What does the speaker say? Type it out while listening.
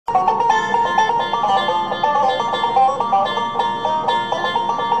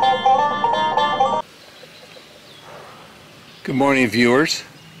morning, viewers,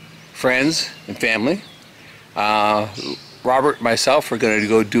 friends, and family. Robert and myself are going to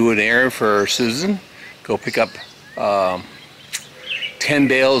go do an errand for Susan. Go pick up 10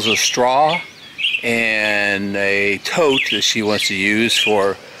 bales of straw and a tote that she wants to use for,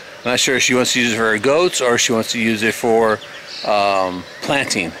 I'm not sure if she wants to use it for her goats or she wants to use it for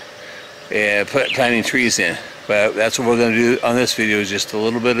planting trees in. But that's what we're going to do on this video, is just a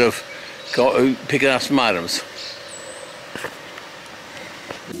little bit of picking up some items.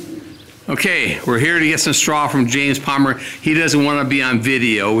 Okay, we're here to get some straw from James Palmer. He doesn't want to be on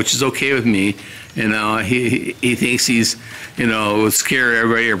video, which is okay with me. You know, he thinks he's, you know, would scare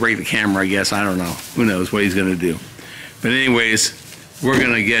everybody or break the camera, I guess. I don't know. Who knows what he's going to do. But anyways, we're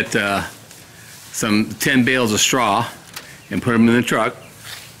going to get some 10 bales of straw and put them in the truck.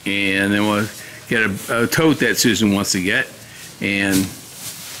 And then we'll get a tote that Susan wants to get. And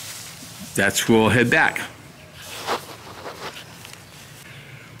that's where we'll head back.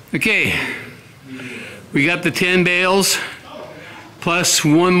 Okay, we got the 10 bales plus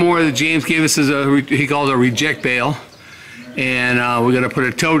one more that James gave us as he calls a reject bale, and we're going to put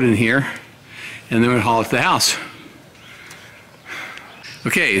a tote in here and then we'll haul it to the house.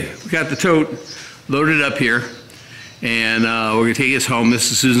 Okay, we got the tote loaded up here, and we're going to take this home.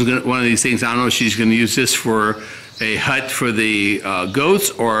 This is Susan's one of these things. I don't know if she's going to use this for a hut for the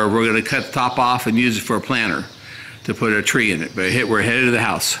goats, or we're going to cut the top off and use it for a planter to put a tree in it. But we're headed to the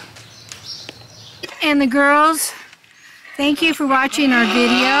house. And the girls, thank you for watching our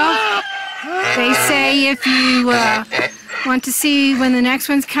video. They say if you want to see when the next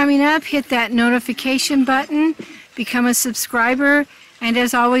one's coming up, hit that notification button, become a subscriber, and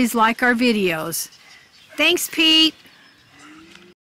as always, like our videos. Thanks, Pete.